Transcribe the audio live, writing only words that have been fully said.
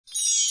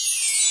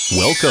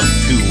Welcome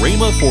to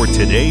Rhema for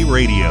Today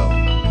Radio.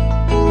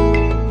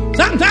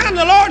 Sometimes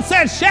the Lord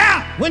says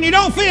shout when you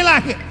don't feel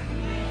like it.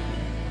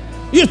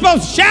 You're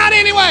supposed to shout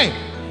anyway.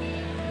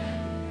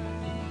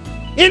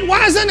 It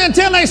wasn't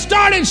until they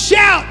started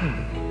shouting.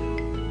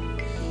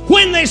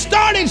 When they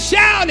started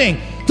shouting,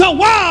 the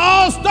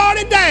wall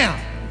started down.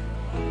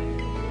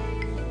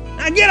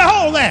 Now get a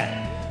hold of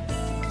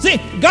that. See,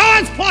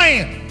 God's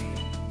plan.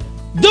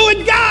 Do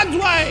it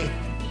God's way.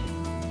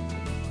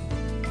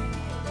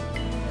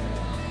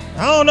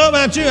 I don't know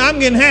about you, I'm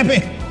getting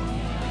happy.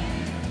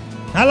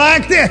 I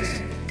like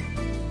this.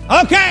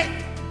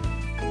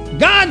 Okay,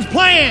 God's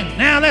plan.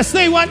 Now let's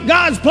see what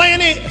God's plan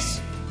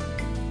is.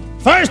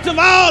 First of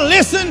all,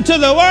 listen to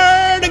the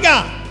Word of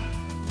God.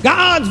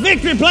 God's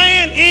victory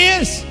plan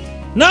is,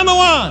 number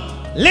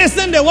one,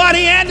 listen to what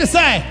He had to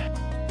say.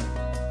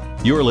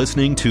 You're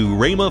listening to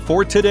Rhema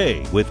for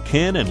Today with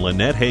Ken and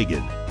Lynette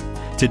Hagin.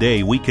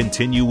 Today we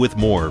continue with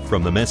more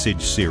from the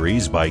message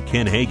series by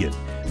Ken Hagin,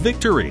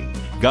 Victory,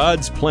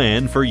 God's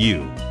Plan for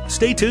You.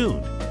 Stay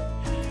tuned.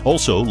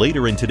 Also,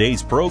 later in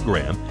today's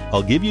program,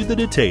 I'll give you the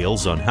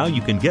details on how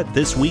you can get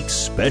this week's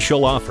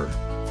special offer.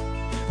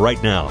 Right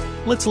now,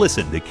 let's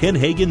listen to Ken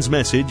Hagin's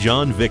message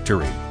on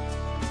victory.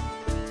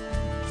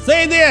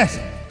 Say this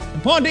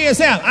and point to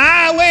yourself.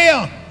 I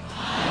will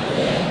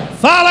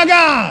follow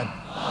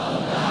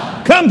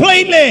God,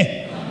 completely.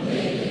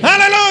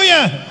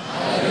 Hallelujah.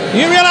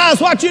 You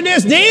realize what you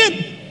just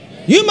did?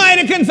 You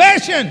made a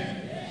confession.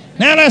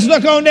 Now let's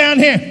look on down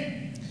here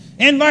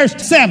in verse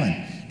 7.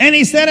 And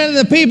he said unto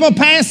the people,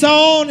 pass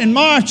on and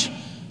march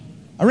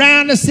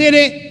around the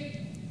city,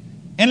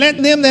 and let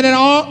them that are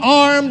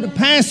armed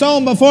pass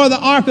on before the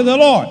ark of the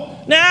Lord.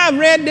 Now, I've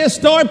read this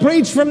story,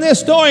 preached from this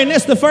story, and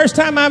this is the first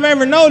time I've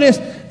ever noticed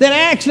that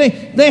actually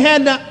they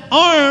had the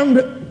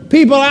armed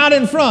people out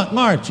in front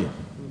marching.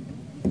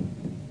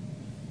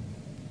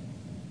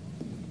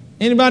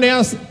 Anybody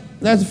else,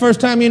 that's the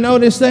first time you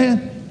noticed that?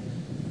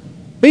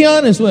 Be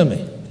honest with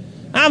me.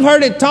 I've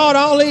heard it taught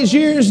all these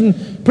years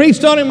and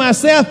preached on it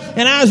myself,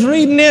 and I was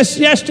reading this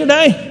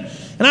yesterday,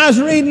 and I was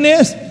reading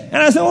this, and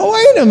I said, well,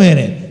 wait a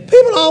minute.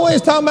 People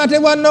always talk about there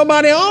wasn't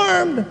nobody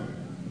armed.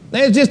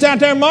 They was just out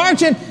there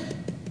marching.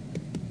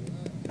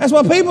 That's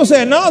what people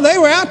said. No, they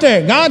were out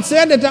there. God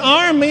said that the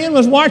armed men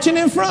was marching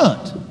in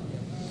front.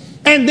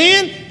 And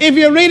then, if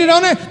you read it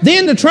on there,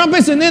 then the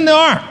trumpets and then the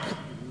ark.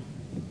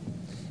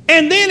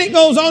 And then it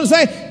goes on to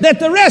say that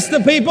the rest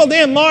of the people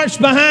then marched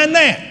behind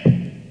that.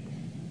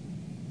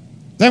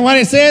 Is that what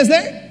it says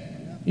there?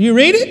 You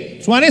read it?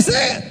 That's what it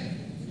said.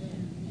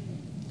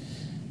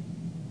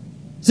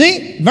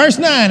 See, verse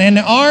 9, and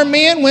the armed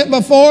men went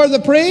before the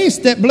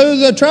priests that blew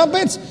the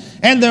trumpets,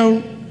 and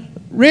the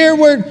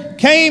rearward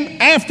came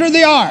after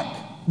the ark,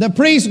 the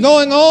priests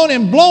going on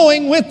and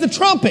blowing with the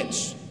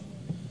trumpets.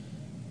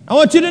 I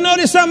want you to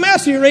notice something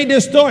else when you read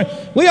this story.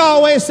 We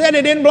always said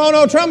they didn't blow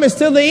no trumpets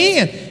till the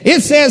end.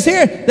 It says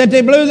here that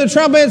they blew the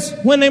trumpets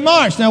when they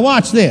marched. Now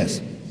watch this.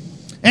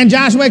 And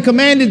Joshua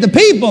commanded the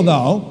people,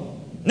 though.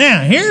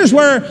 Now, here's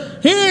where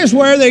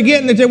they're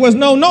getting that there was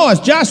no noise.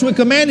 Joshua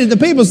commanded the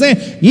people,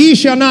 saying, ye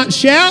shall not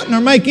shout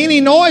nor make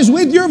any noise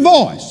with your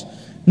voice.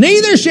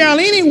 Neither shall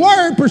any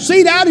word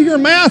proceed out of your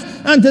mouth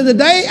until the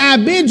day I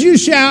bid you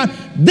shout,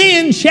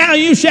 then shall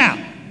you shout.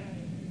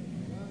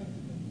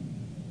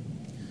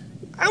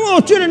 I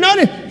want you to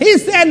notice, he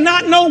said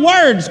not no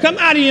words come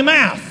out of your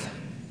mouth.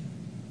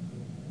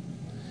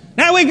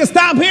 Now we can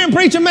stop here and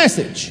preach a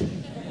message.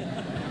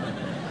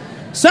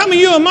 Some of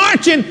you are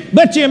marching,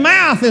 but your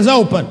mouth is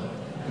open.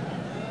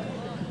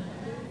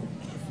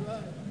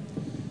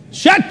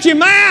 Shut your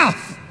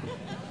mouth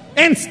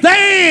and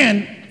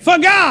stand for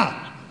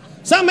God.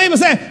 Some people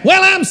say,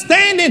 well, I'm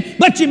standing,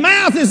 but your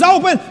mouth is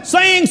open,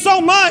 saying so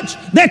much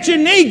that you're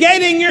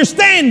negating your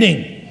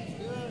standing.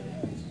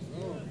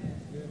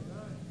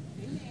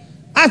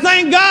 I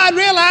think God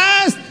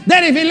realized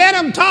that if He let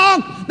them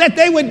talk, that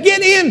they would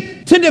get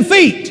into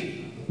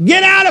defeat,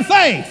 get out of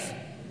faith.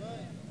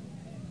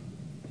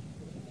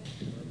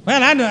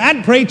 Well,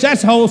 I'd preach,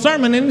 that's the whole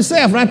sermon in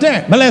itself right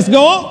there. But let's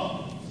go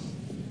on.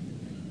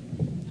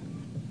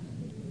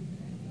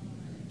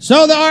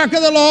 So the ark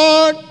of the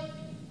Lord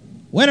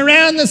went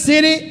around the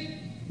city,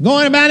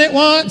 going about it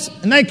once,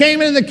 and they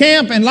came into the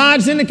camp and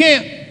lodged in the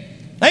camp.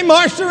 They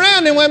marched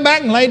around and went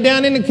back and laid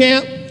down in the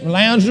camp and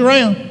lounged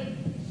around.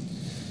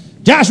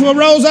 Joshua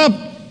rose up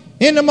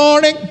in the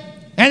morning,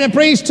 and the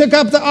priests took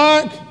up the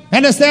ark,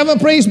 and the 7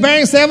 priests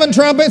bearing 7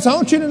 trumpets. I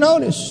want you to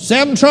notice,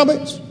 7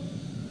 trumpets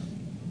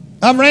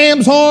of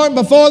ram's horn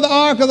before the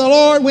ark of the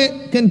Lord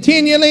went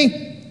continually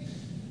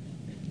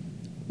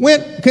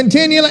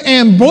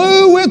and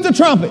blew with the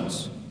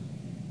trumpets.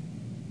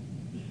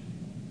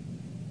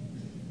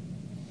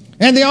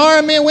 And the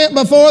armed men went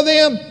before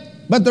them,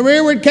 but the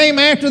rearward came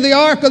after the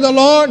ark of the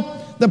Lord,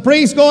 the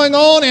priests going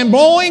on and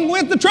blowing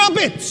with the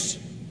trumpets.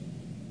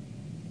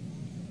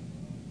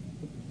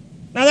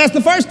 Now that's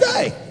the first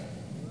day.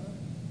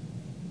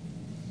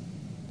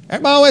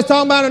 Everybody always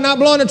talking about it not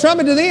blowing the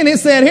trumpet to the end. It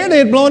said here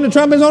they're blowing the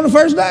trumpets on the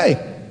first day.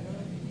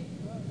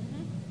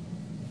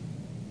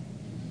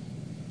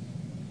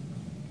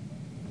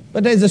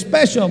 But there's a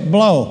special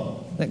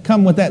blow that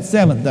come with that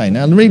seventh day.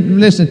 Now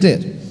listen to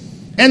this.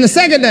 And the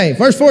second day,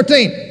 verse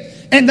 14,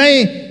 and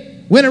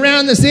they went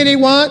around the city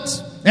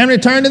once and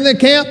returned to the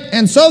camp,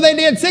 and so they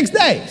did 6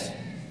 days.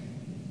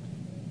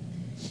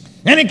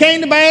 And it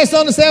came to pass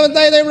on the seventh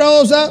day they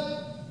rose up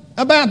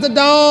about the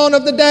dawn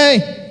of the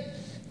day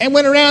and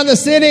went around the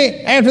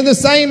city after the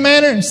same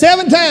manner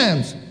 7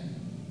 times.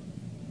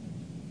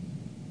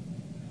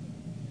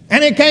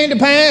 And it came to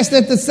pass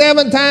that the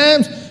 7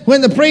 times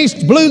when the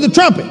priest blew the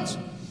trumpets.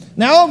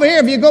 Now over here,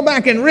 if you go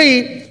back and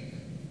read,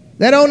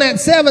 that on that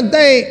 7th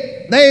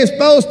day, they are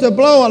supposed to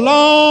blow a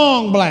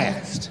long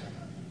blast.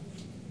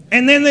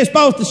 And then they're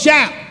supposed to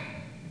shout.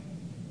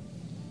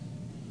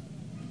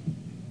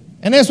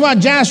 And that's why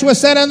Joshua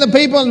said unto the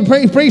people, and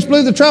the priest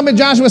blew the trumpet,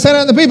 Joshua said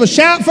unto the people,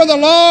 shout for the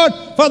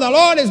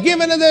Lord is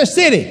given to their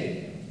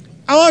city.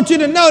 I want you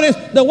to notice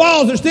the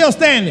walls are still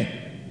standing.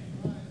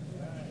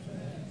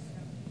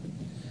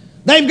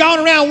 They've gone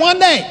around 1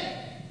 day,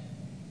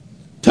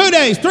 2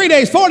 days, 3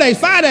 days, 4 days,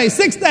 5 days,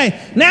 6 days.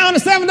 Now on the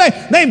 7th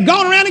day, they've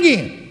gone around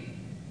again.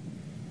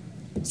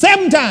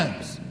 7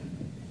 times.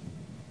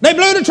 They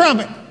blew the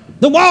trumpet.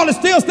 The wall is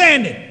still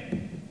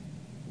standing.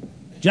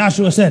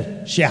 Joshua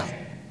said, shout.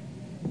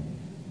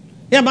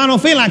 Yeah, but I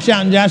don't feel like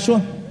shouting,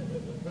 Joshua.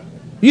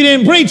 You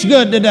didn't preach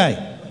good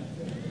today.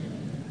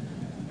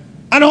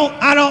 I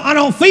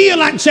don't feel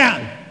like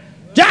shouting.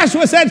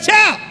 Joshua said,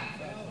 shout.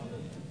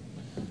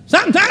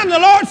 Sometimes the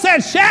Lord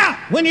says shout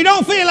when you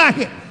don't feel like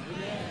it.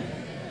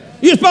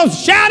 You're supposed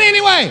to shout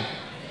anyway.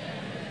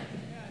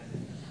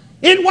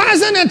 It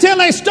wasn't until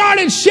they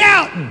started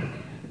shouting.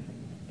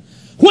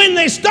 When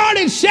they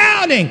started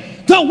shouting,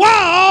 the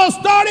wall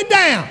started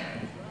down.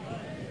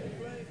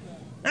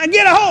 Now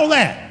get a hold of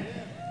that.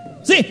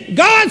 See,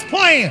 God's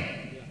plan.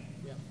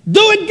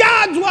 Do it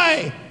God's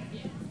way.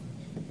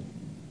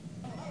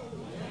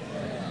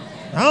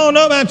 I don't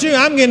know about you.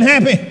 I'm getting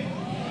happy.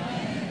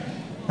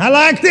 I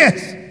like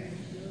this.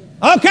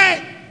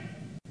 Okay.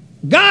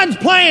 God's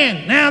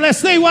plan. Now let's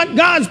see what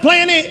God's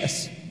plan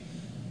is.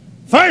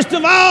 First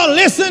of all,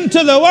 listen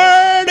to the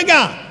Word of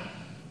God.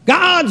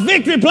 God's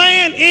victory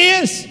plan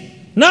is,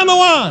 number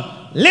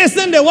 1,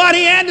 listen to what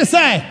He had to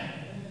say.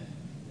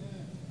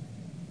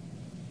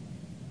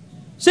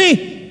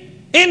 See,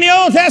 in the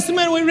Old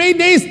Testament, we read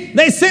these,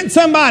 they sent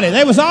somebody.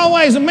 There was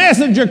always a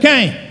messenger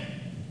came.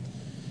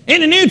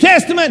 In the New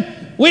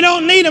Testament, we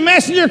don't need a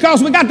messenger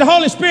because we got the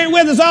Holy Spirit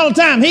with us all the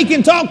time. He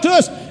can talk to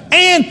us,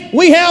 and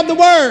we have the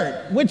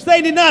Word, which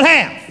they did not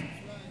have.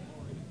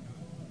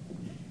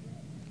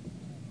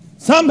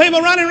 Some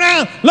people running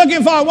around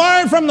looking for a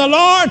word from the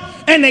Lord,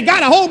 and they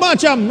got a whole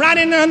bunch of them right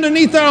in there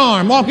underneath their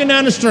arm walking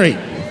down the street.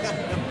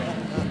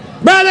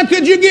 Brother,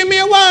 could you give me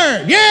a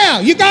word? Yeah,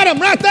 you got them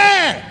right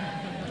there.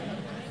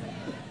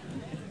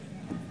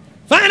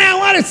 Find out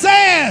what it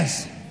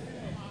says,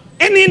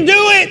 and then do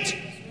it.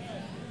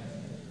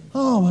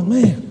 Oh, but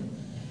man,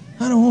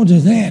 I don't want to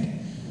do that.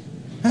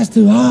 That's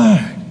too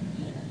hard.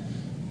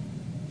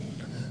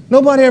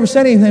 Nobody ever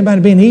said anything about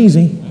it being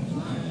easy.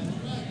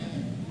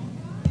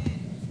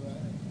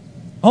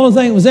 Only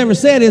thing that was ever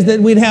said is that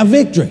we'd have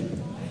victory.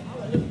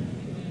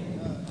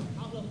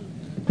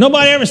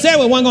 Nobody ever said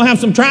we weren't going to have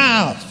some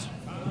trials,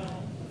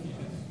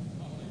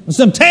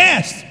 some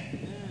tests.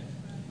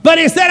 But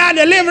He said, I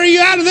deliver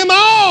you out of them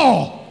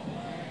all.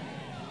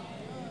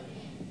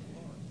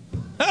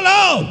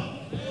 Hello.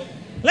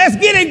 Let's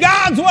get it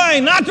God's way.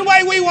 Not the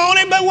way we want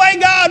it, but the way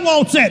God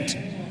wants it.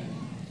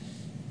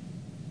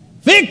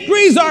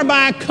 Victories are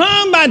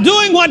come by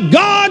doing what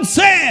God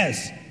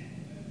says.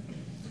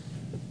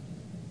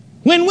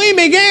 When we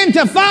begin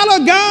to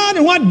follow God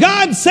and what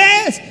God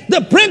says,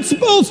 the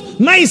principles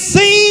may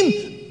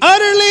seem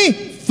utterly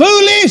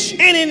foolish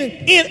and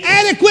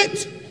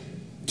inadequate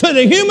to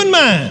the human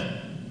mind.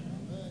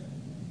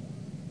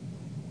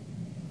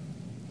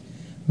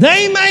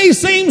 They may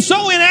seem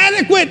so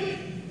inadequate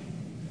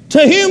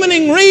to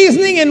human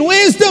reasoning and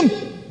wisdom,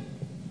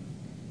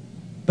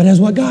 but that's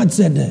what God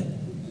said to.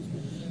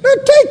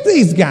 Now take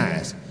these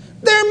guys.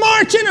 They're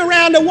marching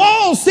around a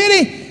walled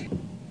city.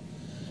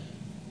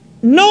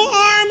 No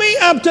army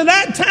up to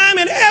that time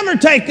had ever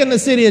taken the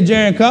city of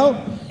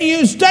Jericho.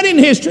 You studied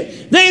history.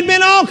 There had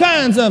been all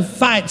kinds of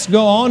fights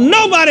go on.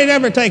 Nobody had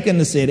ever taken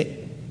the city.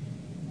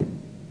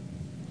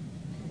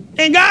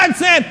 And God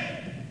said,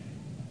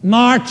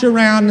 march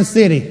around the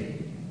city.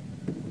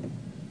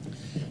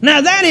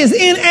 Now that is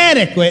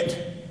inadequate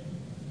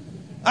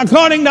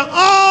according to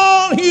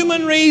all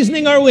human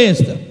reasoning or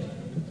wisdom.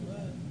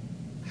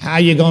 How are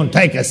you going to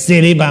take a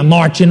city by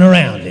marching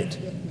around it?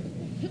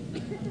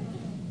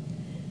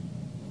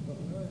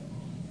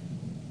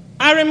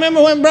 I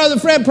remember when Brother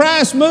Fred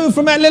Price moved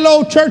from that little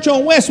old church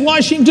on West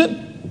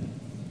Washington.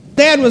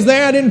 Dad was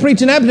there. I didn't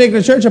preach in that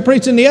particular church. I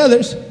preached in the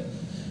others.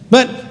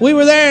 But we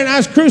were there, and I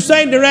was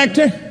crusade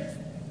director.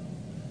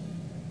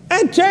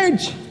 That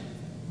church,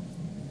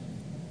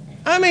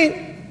 I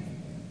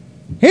mean,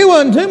 he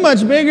wasn't too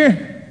much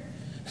bigger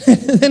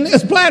than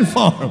this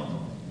platform.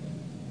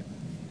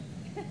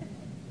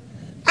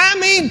 I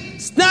mean,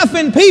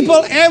 stuffing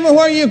people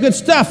everywhere you could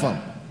stuff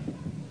them.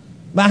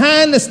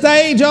 Behind the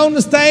stage, on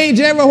the stage,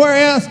 everywhere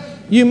else,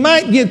 you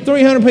might get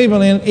 300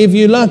 people in if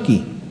you're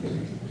lucky.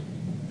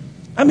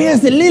 I mean,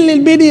 that's the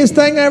little bittiest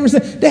thing I ever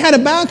seen. They had a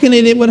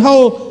balcony that would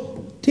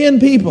hold 10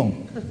 people.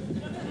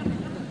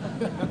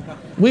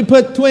 We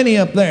put 20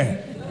 up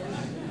there.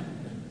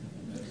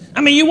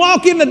 I mean, you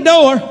walk in the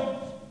door,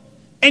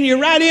 and you're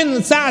right in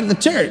the side of the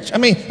church. I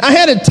mean, I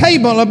had a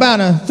table, about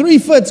a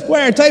 3-foot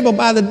square table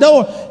by the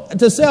door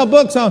to sell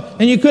books on,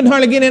 and you couldn't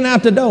hardly get in and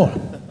out the door.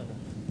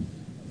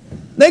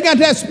 They got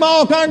that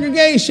small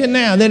congregation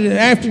now that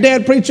after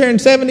Dad preached there in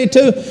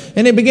 72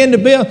 and they began to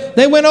build,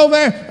 they went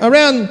over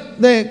around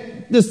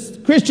this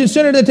Christian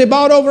center that they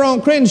bought over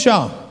on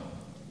Crenshaw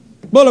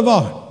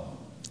Boulevard.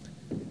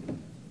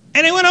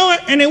 And they went over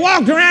and they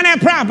walked around that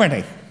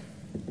property.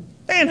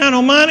 They didn't have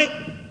no money.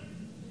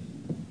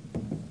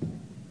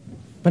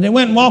 But they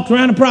went and walked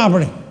around the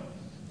property.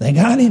 They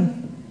got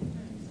him.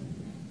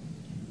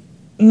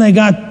 And they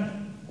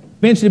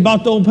eventually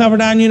bought the old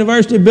Pepperdine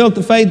University, built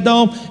the Faith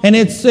Dome, and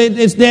it's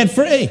debt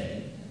free.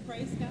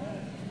 Praise God.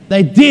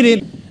 They did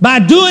it by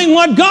doing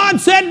what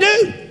God said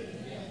do.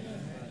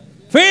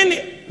 Friend,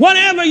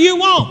 whatever you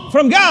want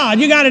from God,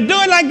 you got to do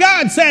it like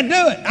God said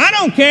do it. I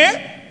don't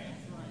care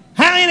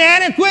how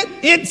inadequate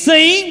it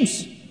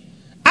seems.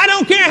 I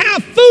don't care how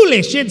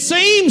foolish it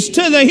seems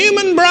to the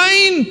human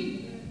brain.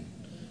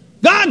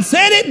 God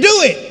said it,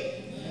 do it.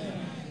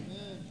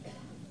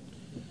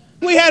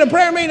 We had a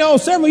prayer meeting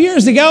several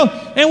years ago,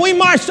 and we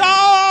marched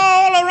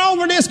all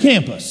over this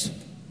campus.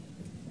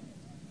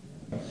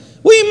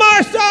 We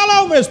marched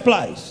all over this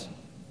place.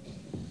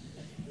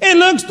 It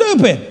looked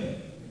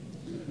stupid.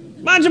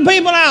 Bunch of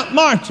people out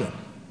marching.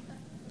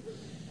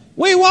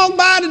 We walked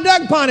by the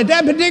duck pond. At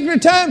that particular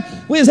time,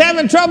 we was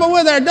having trouble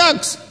with our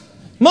ducks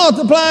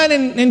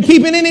multiplying and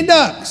keeping any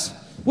ducks.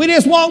 We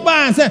just walked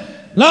by and said,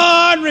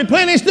 Lord,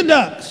 replenish the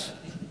ducks.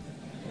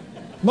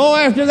 Boy,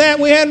 after that,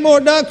 we had more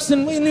ducks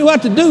than we knew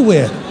what to do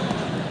with.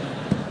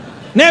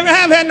 Never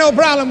have had no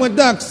problem with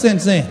ducks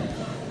since then.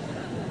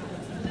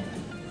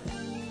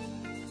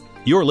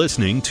 You're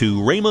listening to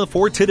Rhema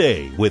for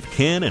Today with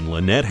Ken and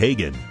Lynette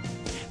Hagin.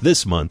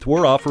 This month,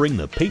 we're offering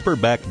the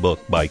paperback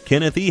book by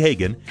Kenneth E.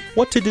 Hagin,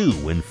 What to Do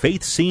When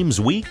Faith Seems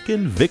Weak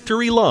and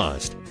Victory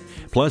Lost.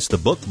 Plus the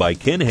book by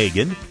Ken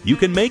Hagin, You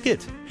Can Make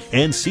It,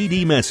 and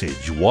CD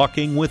message,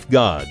 Walking with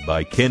God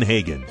by Ken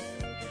Hagin.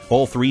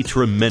 All three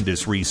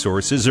tremendous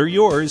resources are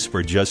yours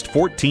for just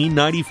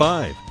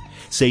 $14.95.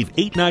 Save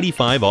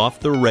 $8.95 off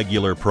the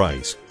regular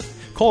price.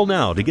 Call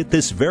now to get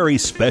this very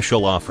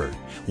special offer.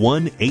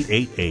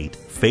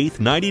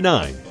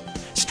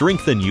 1-888-FAITH-99.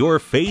 Strengthen your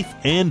faith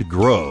and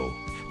grow.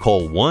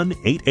 Call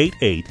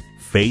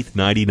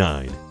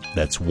 1-888-FAITH-99.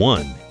 That's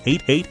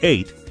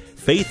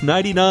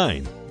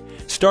 1-888-FAITH-99.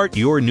 Start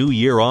your new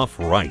year off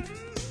right.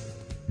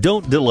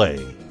 Don't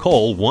delay.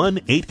 Call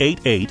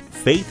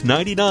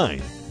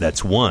 1-888-FAITH-99.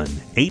 That's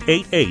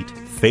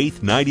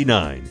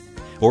 1-888-FAITH-99.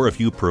 Or if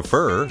you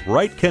prefer,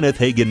 write Kenneth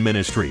Hagin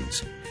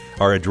Ministries.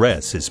 Our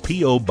address is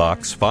P.O.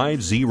 Box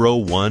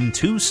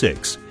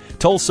 50126,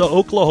 Tulsa,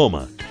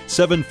 Oklahoma,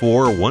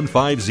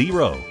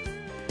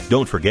 74150.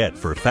 Don't forget,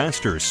 for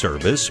faster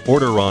service,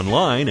 order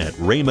online at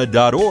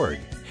rhema.org.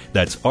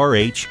 That's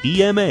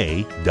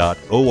RHEMA.org.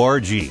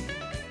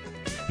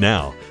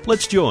 Now,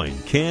 let's join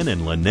Ken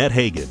and Lynette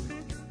Hagin.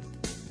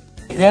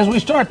 As we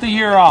start the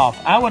year off,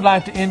 I would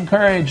like to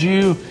encourage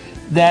you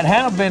that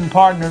have been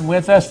partnering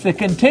with us to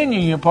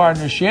continue your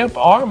partnership,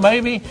 or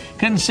maybe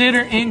consider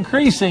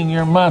increasing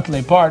your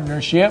monthly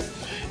partnership.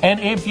 And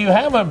if you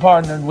haven't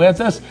partnered with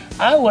us,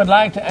 I would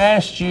like to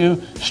ask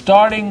you,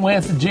 starting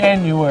with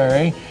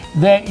January,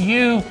 that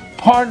you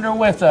partner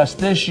with us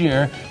this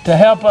year to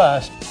help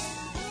us.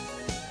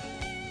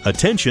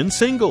 Attention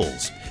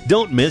singles!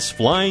 Don't miss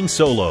Flying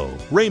Solo,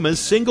 Rhema's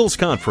Singles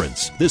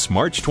Conference, this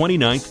March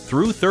 29th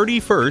through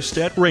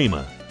 31st at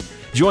Rhema.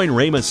 Join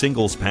Rhema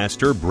Singles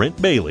Pastor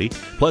Brent Bailey,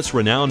 plus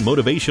renowned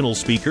motivational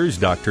speakers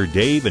Dr.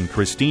 Dave and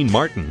Christine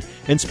Martin,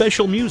 and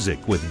special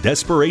music with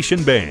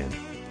Desperation Band.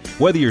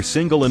 Whether you're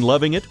single and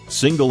loving it,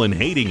 single and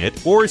hating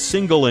it, or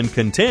single and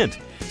content,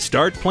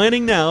 start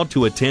planning now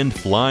to attend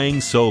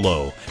Flying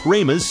Solo,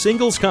 Rhema's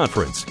Singles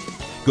Conference.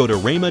 Go to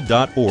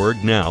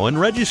rhema.org now and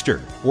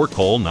register, or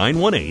call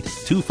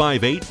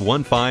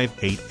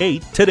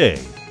 918-258-1588 today.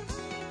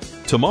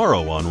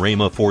 Tomorrow on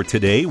Rhema for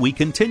Today, we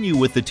continue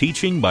with the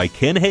teaching by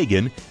Ken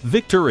Hagin,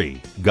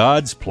 Victory,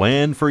 God's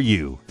Plan for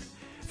You.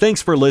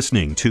 Thanks for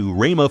listening to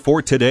Rhema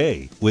for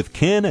Today with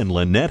Ken and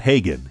Lynette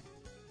Hagin.